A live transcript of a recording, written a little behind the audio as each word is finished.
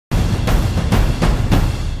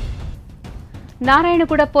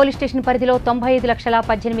Narayanguda police station పరిధిలో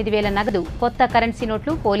 95,18,000 నగదు కొత్త కరెన్సీ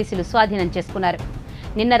నోట్లు పోలీసులు స్వాధీనం చేసుకున్నారు.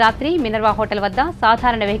 నిన్న రాత్రి మినర్వా హోటల్ వద్ద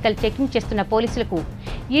సాధారణ వెహికల్ చెకింగ్ చేస్తున్న పోలీసులకు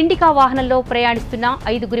ఇండికా వాహనంలో ప్రయాణిస్తున్న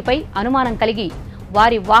 5గురిపై అనుమానం కలిగి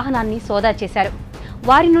వారి వాహనాన్ని సోదా చేశారు.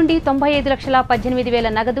 వారి నుండి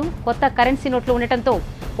 95,18,000 నగదు కొత్త కరెన్సీ నోట్లు ఉండటంతో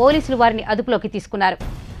పోలీసులు వారిని అదుపులోకి తీసుకున్నారు.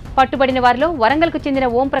 పట్టుబడిన వారిలో వరంగల్కు చెందిన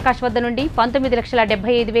ఓం ప్రకాష్ వద్ద నుండి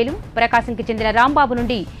 19,75,000, ప్రకాశంకి చెందిన రాంబాబు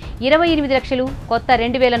నుండి 28 లక్షలు కొత్త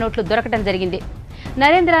 2,000 నోట్లు దొరకడం జరిగింది.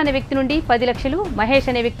 నరేంద్ర అనే వ్యక్తి నుండి 10 లక్షలు, మహేష్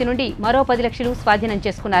అనే వ్యక్తి నుండి మరో 10 లక్షలు స్వాధీనం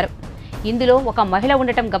చేసుకున్నారు. ఇందులో ఒక మహిళ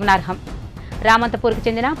ఉండటం గమనార్హం. రామంతపూర్కు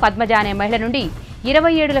చెందిన పద్మజ అనే మహిళ నుండి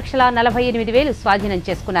 27,48,000 స్వాధీనం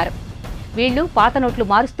చేసుకున్నారు. వీళ్లు పాత నోట్లు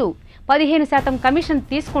మారుస్తూ 15% కమిషన్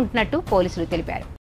తీసుకుంటున్నట్టు పోలీసులు తెలిపారు.